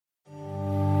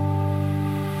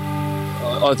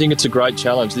I think it's a great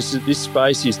challenge. This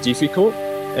space is difficult,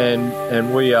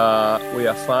 and we are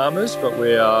farmers, but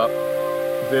we are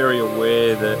very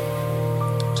aware that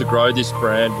to grow this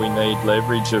brand we need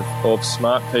leverage of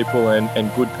smart people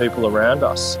and good people around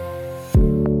us.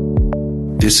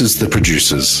 This is The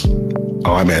Producers.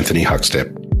 I'm Anthony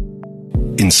Huckstep.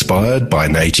 Inspired by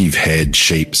native-haired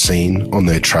sheep seen on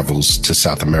their travels to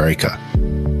South America,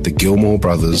 the Gilmore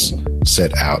brothers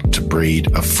set out to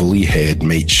breed a fully haired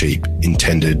meat sheep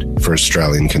intended for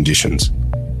Australian conditions.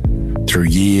 Through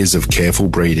years of careful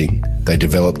breeding, they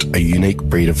developed a unique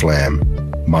breed of lamb,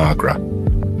 Margra,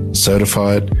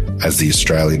 certified as the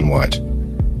Australian White.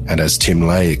 And as Tim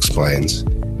Leahy explains,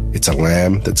 it's a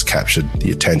lamb that's captured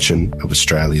the attention of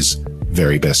Australia's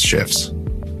very best chefs.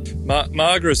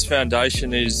 Margra's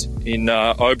foundation is in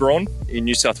Oberon in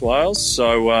New South Wales.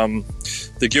 So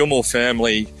the Gilmore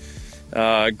family,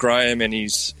 Graham and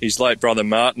his late brother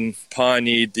Martin,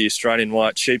 pioneered the Australian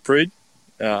White sheep breed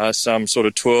some sort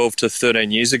of 12 to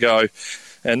 13 years ago.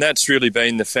 And that's really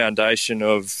been the foundation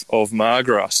of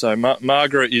Margra. So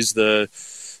Margra is the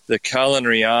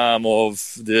culinary arm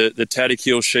of the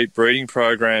Taddikiel sheep breeding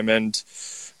program, and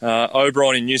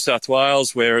Oberon in New South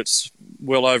Wales, where it's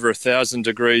well over 1,000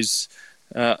 degrees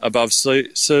above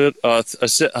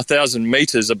 1,000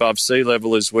 metres above sea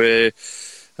level, is where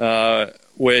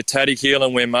Taddikiel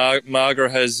and where Margra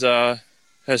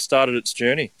has started its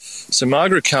journey. So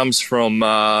Margra comes from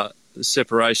the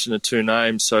separation of two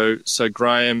names. So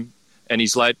Graham and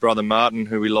his late brother Martin,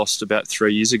 who we lost about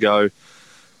 3 years ago,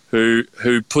 who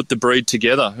put the breed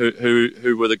together,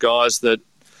 who were the guys that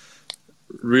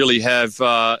really have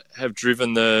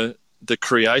driven the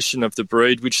creation of the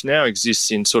breed, which now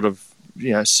exists in sort of,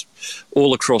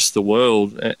 all across the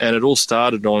world. And it all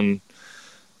started on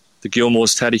the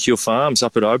Gilmore's Taddikiel farms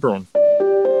up at Oberon.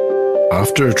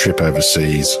 After a trip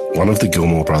overseas, one of the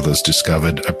Gilmore brothers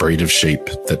discovered a breed of sheep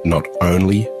that not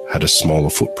only had a smaller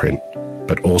footprint,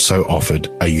 but also offered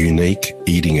a unique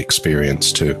eating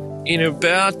experience too. In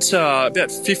about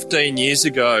 15 years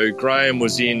ago, Graham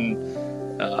was in,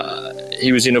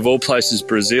 of all places,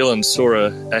 Brazil, and saw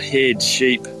a haired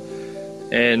sheep.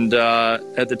 And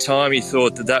at the time he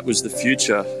thought that was the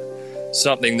future,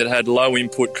 something that had low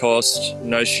input cost,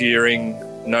 no shearing,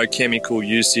 no chemical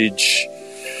usage,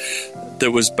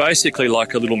 that was basically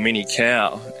like a little mini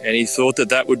cow. And he thought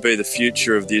that would be the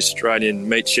future of the Australian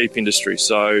meat sheep industry.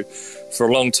 So for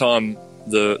a long time,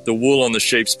 the wool on the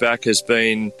sheep's back has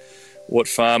been what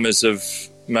farmers have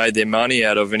made their money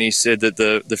out of, and he said that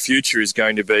the future is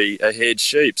going to be a haired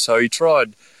sheep. So he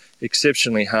tried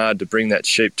exceptionally hard to bring that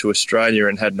sheep to Australia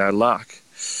and had no luck.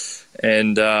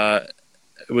 And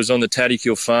it was on the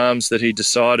Taddikiel farms that he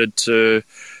decided to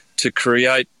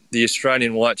create the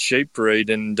Australian White sheep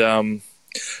breed. And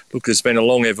look, there's been a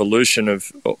long evolution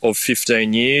of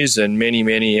 15 years and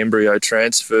many embryo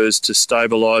transfers to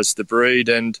stabilise the breed.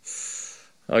 And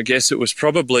I guess it was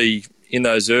probably in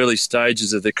those early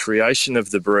stages of the creation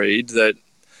of the breed that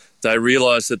they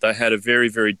realised that they had a very,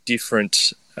 very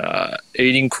different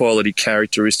eating quality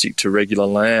characteristic to regular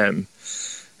lamb.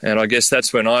 And I guess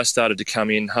that's when I started to come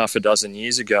in half a dozen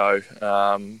years ago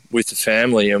with the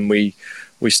family, and we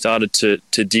started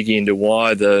to dig into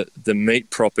why the meat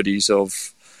properties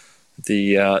of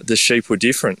the sheep were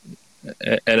different.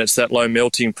 And it's that low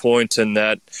melting point and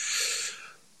that,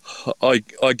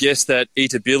 I guess, that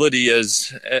eatability,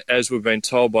 as we've been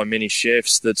told by many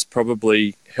chefs, that's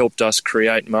probably helped us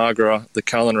create Margra, the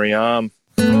culinary arm.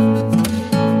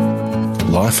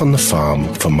 Life on the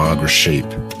farm for Margra sheep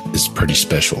is pretty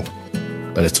special,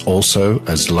 but it's also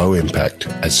as low impact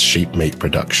as sheep meat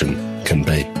production can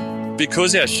be.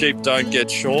 Because our sheep don't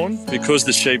get shorn, because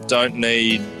the sheep don't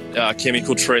need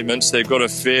chemical treatments, they've got a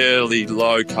fairly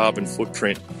low carbon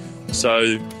footprint.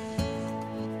 So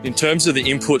in terms of the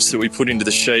inputs that we put into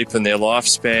the sheep and their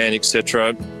lifespan,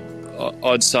 etc.,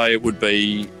 I'd say it would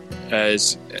be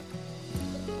as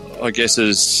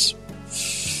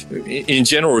in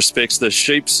general respects, the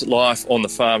sheep's life on the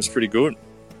farm is pretty good.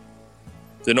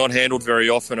 They're not handled very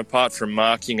often, apart from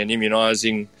marking and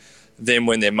immunising them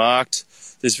when they're marked.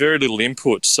 There's very little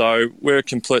input, so we're a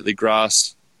completely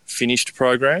grass-finished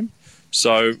program.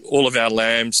 So all of our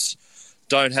lambs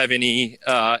don't have any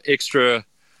extra.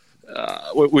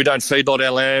 We don't feedlot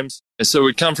our lambs. So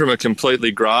we come from a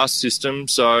completely grass system.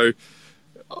 So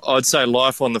I'd say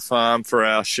life on the farm for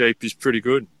our sheep is pretty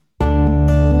good.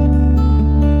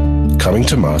 Coming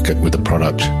to market with a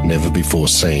product never before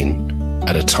seen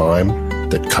at a time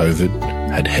that COVID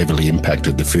had heavily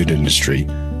impacted the food industry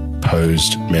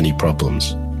posed many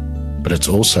problems, but it's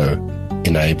also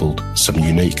enabled some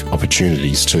unique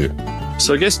opportunities too.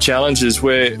 So I guess challenges,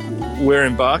 we're we're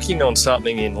embarking on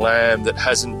something in lamb that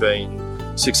hasn't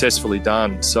been successfully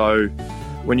done. So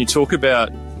when you talk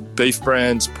about beef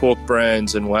brands, pork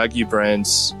brands and Wagyu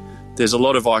brands, there's a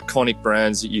lot of iconic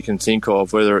brands that you can think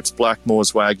of, whether it's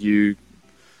Blackmore's Wagyu,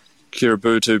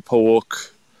 Kiributu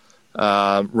pork,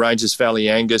 Ranges Valley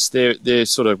Angus. They're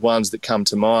sort of ones that come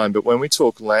to mind. But when we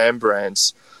talk lamb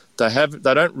brands, they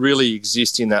don't really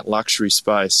exist in that luxury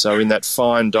space, so in that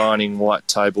fine dining white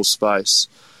table space.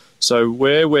 So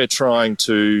where we're trying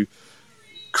to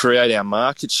create our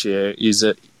market share is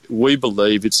that we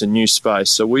believe it's a new space.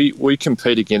 So we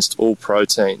compete against all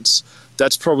proteins.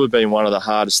 That's probably been one of the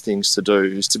hardest things to do,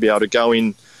 is to be able to go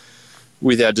in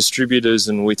with our distributors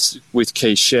and with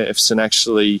key chefs and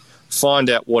actually find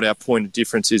out what our point of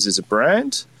difference is as a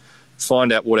brand,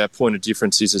 find out what our point of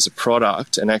difference is as a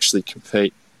product, and actually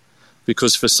compete.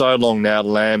 Because for so long now,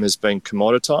 lamb has been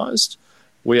commoditised.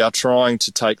 We are trying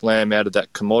to take lamb out of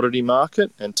that commodity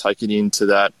market and take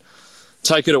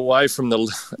it away from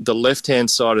the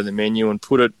left-hand side of the menu and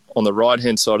put it on the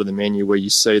right-hand side of the menu, where you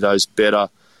see those better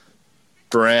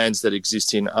brands that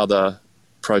exist in other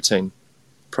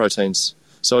proteins.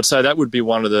 So I'd say that would be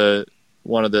one of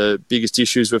the biggest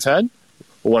issues we've had,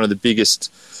 or one of the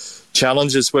biggest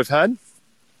challenges we've had.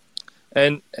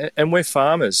 And we're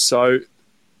farmers, so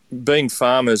being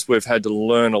farmers, we've had to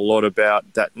learn a lot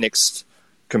about that next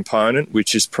component,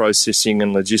 which is processing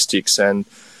and logistics. And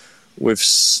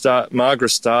Margra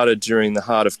started during the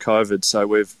heart of COVID, so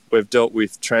we've dealt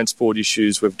with transport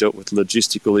issues, we've dealt with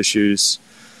logistical issues,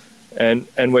 and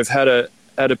we've had a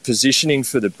positioning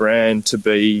for the brand to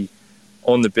be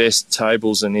on the best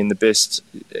tables and in the best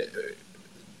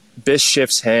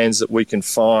chefs' hands that we can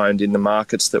find in the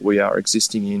markets that we are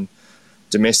existing in,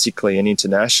 domestically and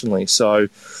internationally. So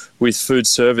with food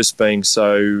service being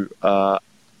so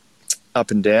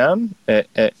up and down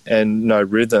and no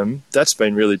rhythm, that's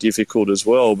been really difficult as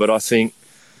well. But I think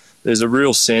there's a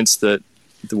real sense that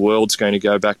the world's going to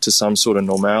go back to some sort of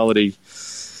normality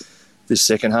this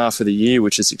second half of the year,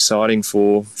 which is exciting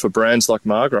for brands like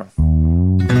Margra.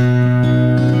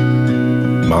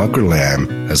 Margra lamb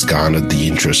has garnered the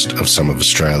interest of some of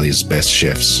Australia's best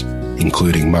chefs,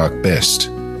 including Mark Best,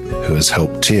 who has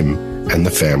helped Tim and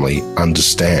the family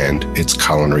understand its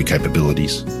culinary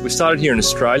capabilities. We started here in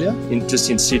Australia, just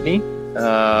in Sydney,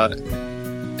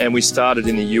 and we started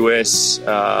in the US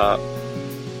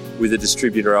with a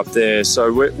distributor up there.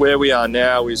 So where we are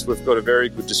now is we've got a very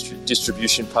good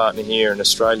distribution partner here in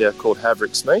Australia called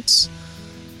Havricks Meats.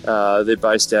 They're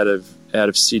based out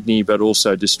of Sydney, but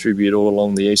also distribute all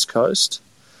along the East Coast.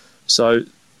 So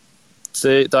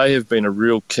they have been a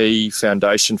real key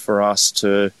foundation for us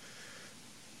to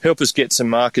help us get some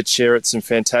market share at some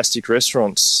fantastic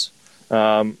restaurants.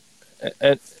 And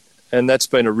that's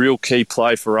been a real key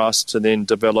play for us to then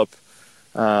develop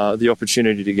the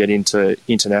opportunity to get into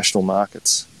international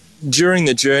markets. During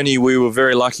the journey, we were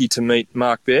very lucky to meet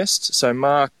Mark Best. So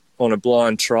Mark, on a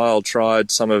blind trial, tried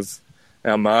some of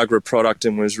our Margra product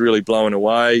and was really blown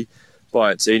away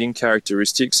by its eating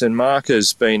characteristics. And Mark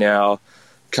has been our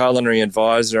culinary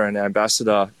advisor and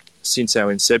ambassador since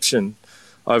our inception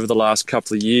over the last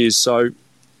couple of years. So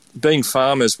being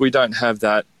farmers, we don't have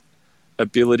that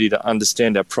ability to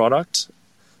understand our product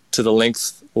to the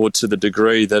length or to the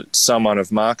degree that someone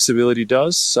of Mark's ability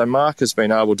does. So Mark has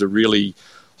been able to really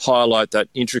highlight that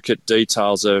intricate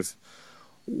details of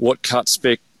what cut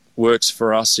spec works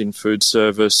for us in food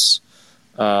service,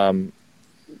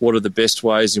 what are the best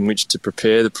ways in which to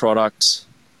prepare the product,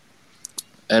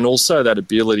 and also that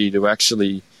ability to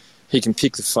actually, he can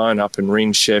pick the phone up and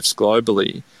ring chefs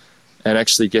globally and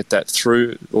actually get that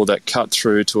through, or that cut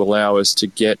through, to allow us to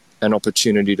get an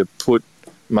opportunity to put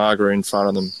Margra in front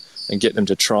of them and get them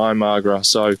to try Margra.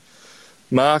 So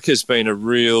Mark has been a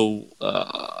real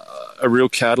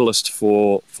catalyst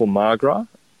for Margra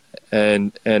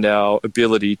and our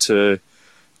ability to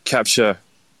capture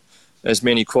as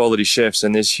many quality chefs.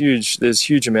 And there's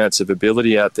huge amounts of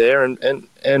ability out there.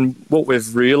 And what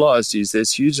we've realised is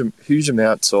there's huge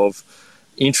amounts of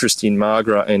interest in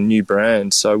Margra and new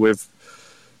brands. So we've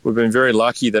been very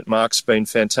lucky that Mark's been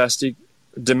fantastic.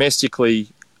 Domestically,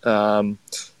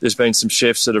 there's been some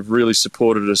chefs that have really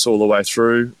supported us all the way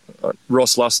through.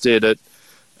 Ross Lusted at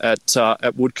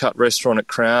Woodcut Restaurant at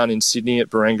Crown in Sydney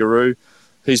at Barangaroo,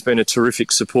 he's been a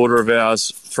terrific supporter of ours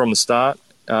from the start.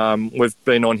 We've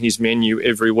been on his menu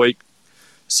every week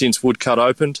since Woodcut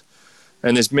opened,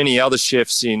 and there's many other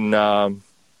chefs in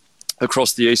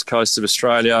across the east coast of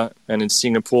Australia and in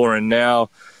Singapore and now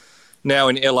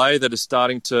in LA that are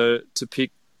starting to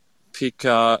pick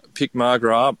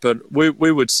Margra up. But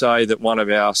we would say that one of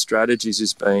our strategies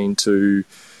has been to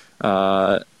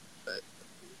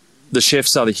the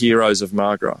chefs are the heroes of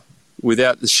Margra.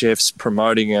 Without the chefs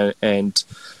promoting and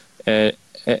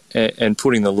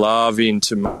putting the love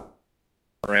into Margra,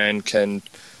 brand can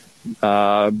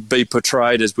be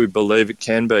portrayed as we believe it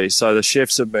can be. So the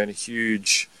chefs have been a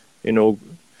huge,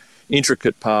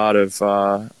 intricate part of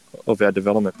our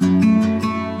development.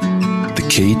 The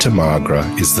key to Margra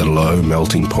is the low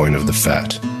melting point of the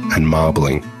fat and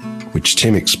marbling, which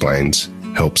Tim explains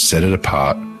helps set it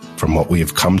apart from what we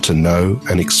have come to know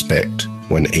and expect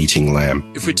when eating lamb.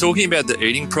 If we're talking about the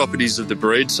eating properties of the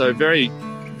breed, so very,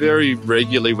 very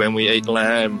regularly when we eat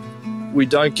lamb, we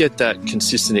don't get that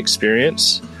consistent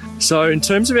experience. So in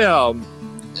terms of our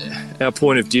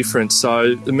point of difference,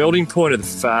 so the melting point of the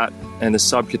fat and the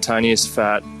subcutaneous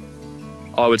fat,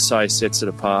 I would say, sets it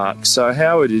apart. So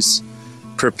how it is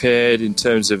prepared in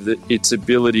terms of its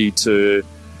ability to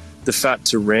the fat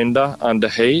to render under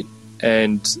heat,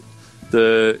 and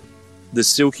the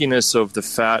silkiness of the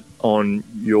fat on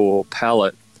your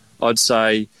palate, I'd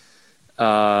say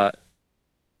that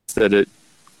it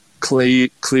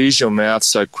clears your mouth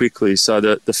so quickly. So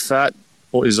that the fat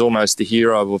is almost the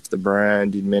hero of the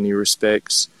brand in many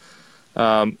respects.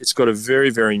 It's got a very,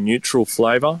 very neutral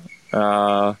flavour,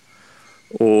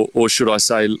 or should I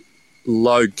say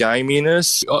low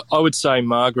gaminess. I would say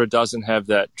Margra doesn't have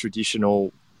that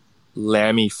traditional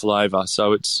lamby flavour,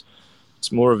 so it's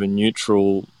more of a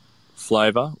neutral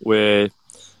flavour where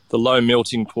the low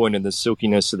melting point and the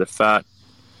silkiness of the fat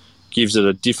gives it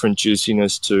a different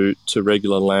juiciness to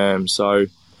regular lamb. So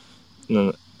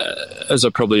as I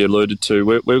probably alluded to,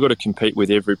 we've got to compete with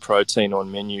every protein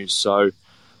on menus. So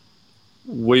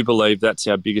we believe that's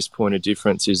our biggest point of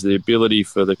difference, is the ability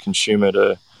for the consumer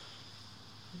to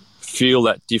feel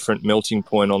that different melting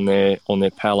point on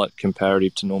their palate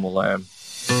comparative to normal lamb.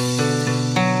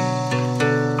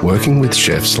 Working with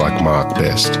chefs like Mark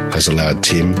Best has allowed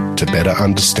Tim to better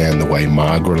understand the way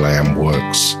Margra lamb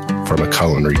works from a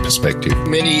culinary perspective.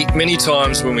 Many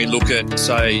times when we look at,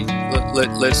 say,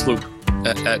 let's look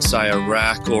at say a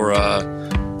rack or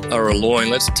a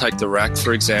loin. Let's take the rack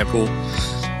for example.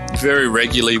 Very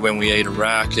regularly when we eat a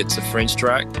rack, it's a French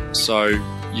rack. So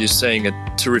you're seeing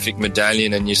a terrific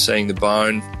medallion and you're seeing the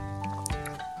bone.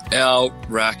 Our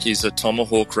rack is a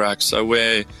tomahawk rack, so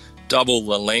we're double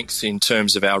the length in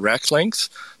terms of our rack length,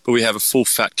 but we have a full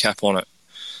fat cap on it.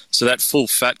 So that full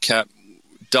fat cap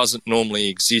doesn't normally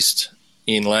exist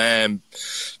in lamb.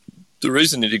 The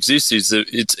reason it exists is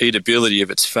its eatability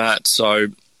of its fat. So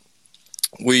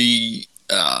we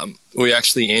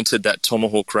actually entered that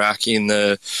tomahawk rack in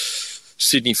the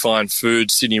Sydney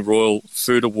Royal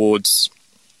Food Awards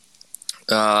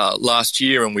last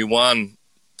year, and we won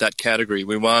that category.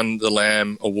 We won the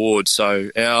lamb award.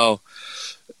 So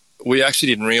we actually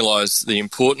didn't realise the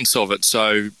importance of it.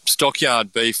 So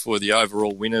Stockyard Beef were the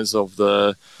overall winners of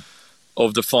the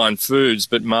fine foods,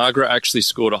 but Margra actually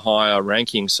scored a higher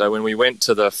ranking. So when we went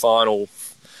to the final,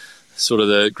 sort of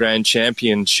the grand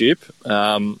championship,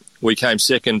 we came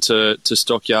second to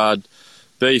Stockyard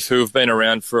Beef, who have been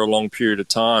around for a long period of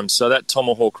time. So that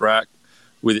tomahawk rack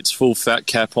with its full fat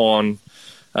cap on,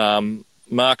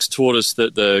 Mark's taught us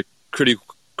that the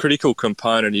critical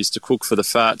component is to cook for the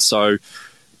fat. So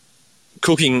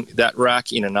cooking that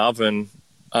rack in an oven,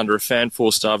 under a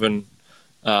fan-forced oven,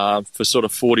 for sort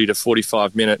of 40 to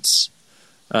 45 minutes,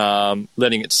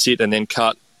 letting it sit and then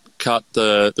cut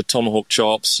the tomahawk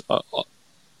chops.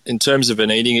 In terms of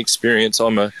an eating experience,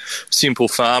 I'm a simple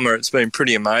farmer. It's been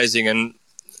pretty amazing, and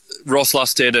Ross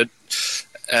Lusted at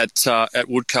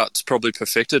Woodcut's probably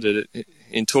perfected it.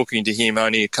 In talking to him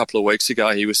only a couple of weeks ago,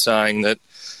 he was saying that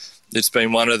it's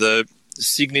been one of the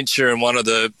signature and one of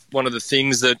the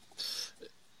things that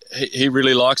he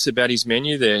really likes about his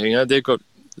menu there. You know, they've got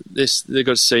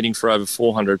seating for over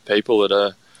 400 people at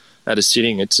a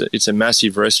sitting. It's a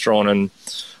massive restaurant and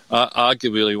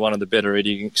arguably one of the better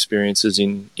eating experiences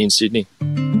in Sydney.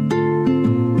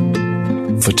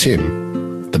 For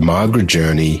Tim, the Margra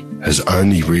journey has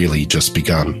only really just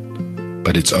begun,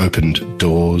 but it's opened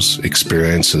doors,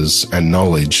 experiences and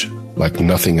knowledge like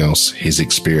nothing else he's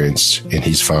experienced in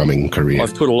his farming career.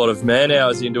 I've put a lot of man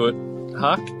hours into it,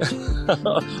 Huck.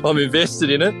 I'm invested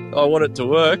in it. I want it to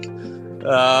work.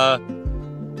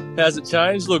 How's it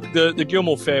changed? Look, the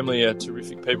Gilmore family are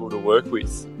terrific people to work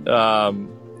with.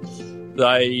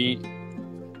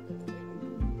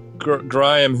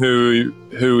 Graham,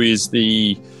 who is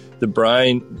the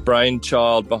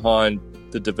brainchild behind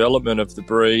the development of the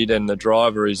breed, and the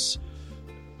driver is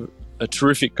a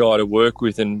terrific guy to work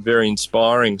with and very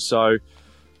inspiring. So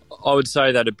I would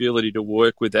say that ability to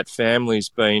work with that family has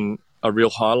been a real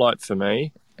highlight for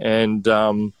me. And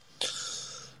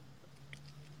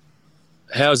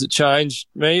How has it changed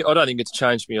me? I don't think it's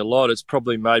changed me a lot. It's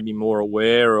probably made me more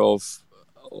aware of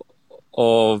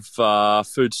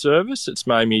food service. It's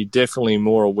made me definitely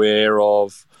more aware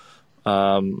of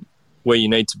where you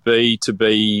need to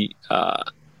be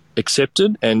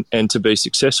accepted and to be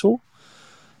successful.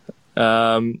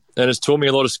 And it's taught me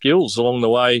a lot of skills along the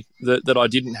way that I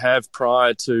didn't have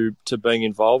prior to being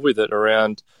involved with it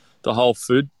around the whole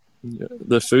food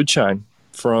chain,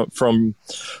 from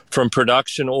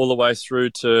production all the way through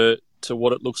to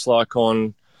what it looks like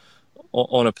on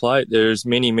a plate. There's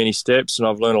many steps, and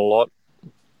I've learned a lot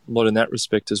in that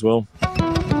respect as well.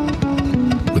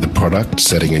 With the product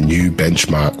setting a new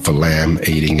benchmark for lamb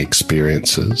eating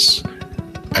experiences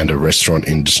and a restaurant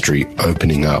industry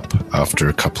opening up after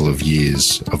a couple of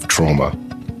years of trauma,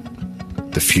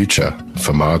 the future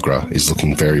for Margra is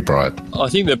looking very bright. I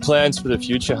think the plans for the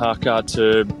future, Huck, are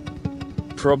to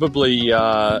probably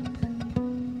the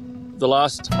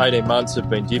last 18 months have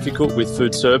been difficult with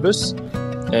food service,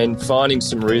 and finding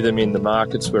some rhythm in the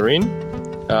markets we're in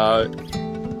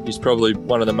is probably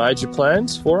one of the major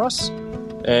plans for us,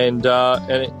 and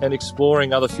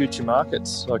exploring other future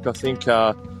markets. Like, I think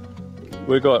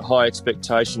we've got high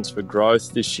expectations for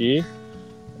growth this year,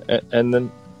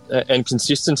 and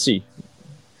consistency.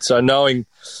 So knowing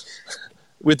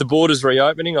with the borders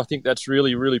reopening, I think that's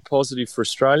really positive for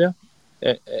Australia,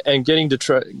 and getting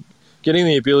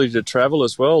the ability to travel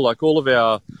as well. Like, all of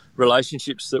our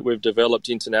relationships that we've developed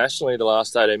internationally the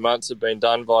last 18 months have been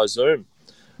done via Zoom.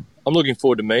 I'm looking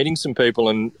forward to meeting some people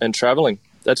and travelling.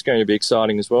 That's going to be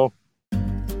exciting as well.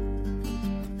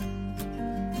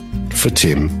 For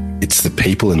Tim, it's the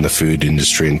people in the food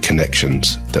industry and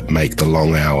connections that make the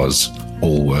long hours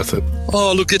all worth it.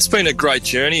 Oh, look, it's been a great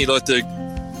journey. Like,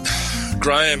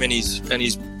 Graham and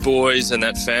his boys and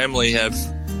that family have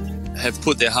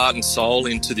put their heart and soul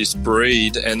into this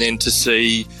breed, and then to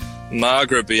see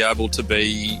Margra be able to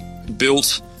be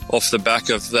built off the back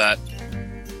of that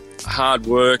hard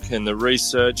work and the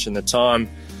research and the time.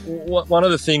 One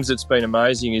of the things that's been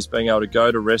amazing is being able to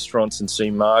go to restaurants and see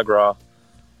Margra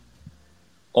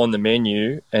on the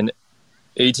menu and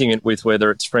eating it with,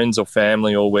 whether it's friends or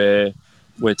family, or where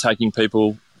we're taking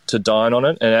people to dine on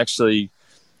it, and actually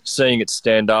seeing it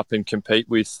stand up and compete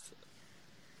with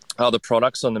other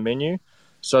products on the menu.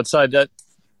 So I'd say that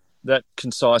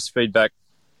concise feedback,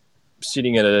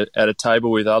 sitting at a table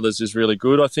with others, is really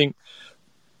good. I think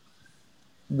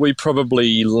we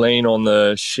probably lean on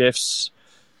the chefs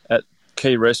at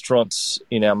key restaurants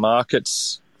in our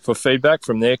markets for feedback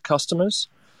from their customers.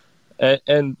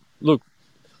 And look,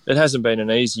 it hasn't been an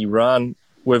easy run.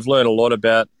 We've learned a lot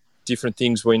about different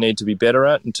things we need to be better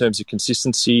at in terms of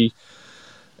consistency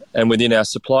and within our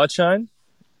supply chain.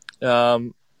 But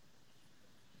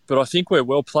I think we're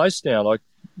well placed now. Like,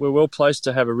 we're well placed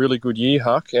to have a really good year,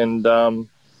 Huck, and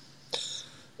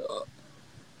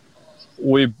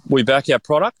we back our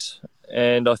product,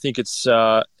 and I think it's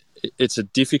a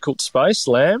difficult space,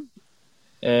 lamb,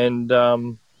 and I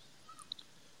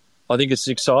think it's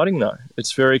exciting though.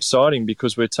 It's very exciting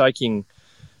because we're taking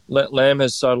lamb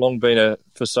has so long been a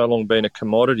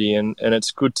commodity, and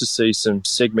it's good to see some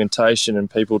segmentation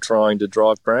and people trying to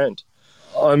drive brand.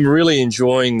 I'm really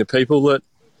enjoying the people that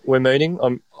we're meeting.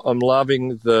 I'm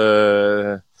loving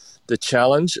the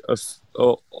challenge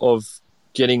of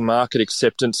getting market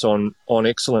acceptance on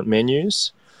excellent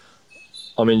menus.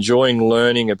 I'm enjoying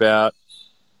learning about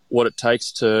what it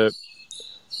takes to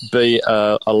be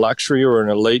a luxury or an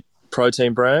elite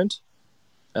protein brand.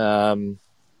 I'm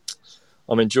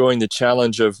enjoying the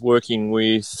challenge of working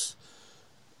with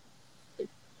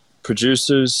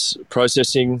producers,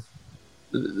 processing.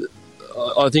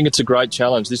 I think it's a great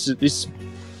challenge. This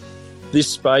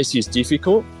space is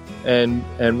difficult,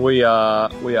 and we are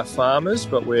farmers,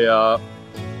 but we are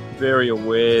very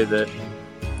aware that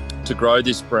to grow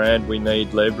this brand we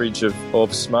need leverage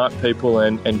of smart people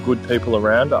and good people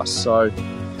around us. So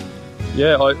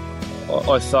yeah,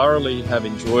 I thoroughly have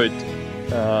enjoyed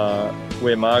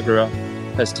where Margra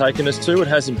has taken us to. It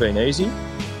hasn't been easy,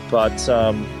 but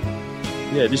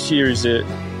this year is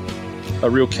a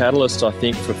real catalyst, I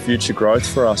think, for future growth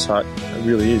for us. It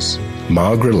really is.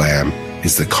 Margra lamb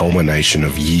is the culmination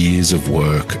of years of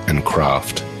work and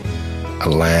craft. A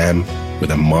lamb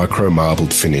with a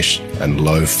micro-marbled finish and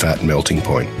low-fat melting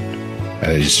point,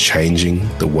 and it is changing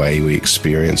the way we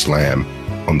experience lamb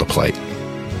on the plate.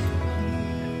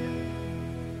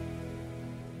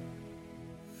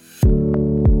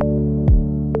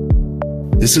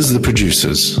 This is The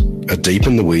Producers, a Deep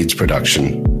in the Weeds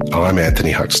production. I'm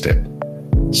Anthony Huckstep.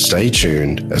 Stay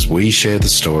tuned as we share the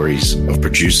stories of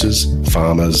producers,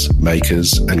 farmers,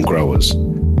 makers and growers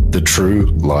the true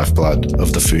lifeblood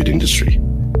of the food industry.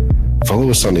 Follow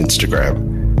us on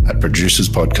Instagram at Producers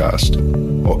Podcast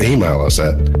or email us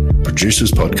at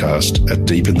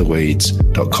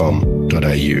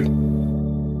producerspodcast@deepintheweeds.com.au.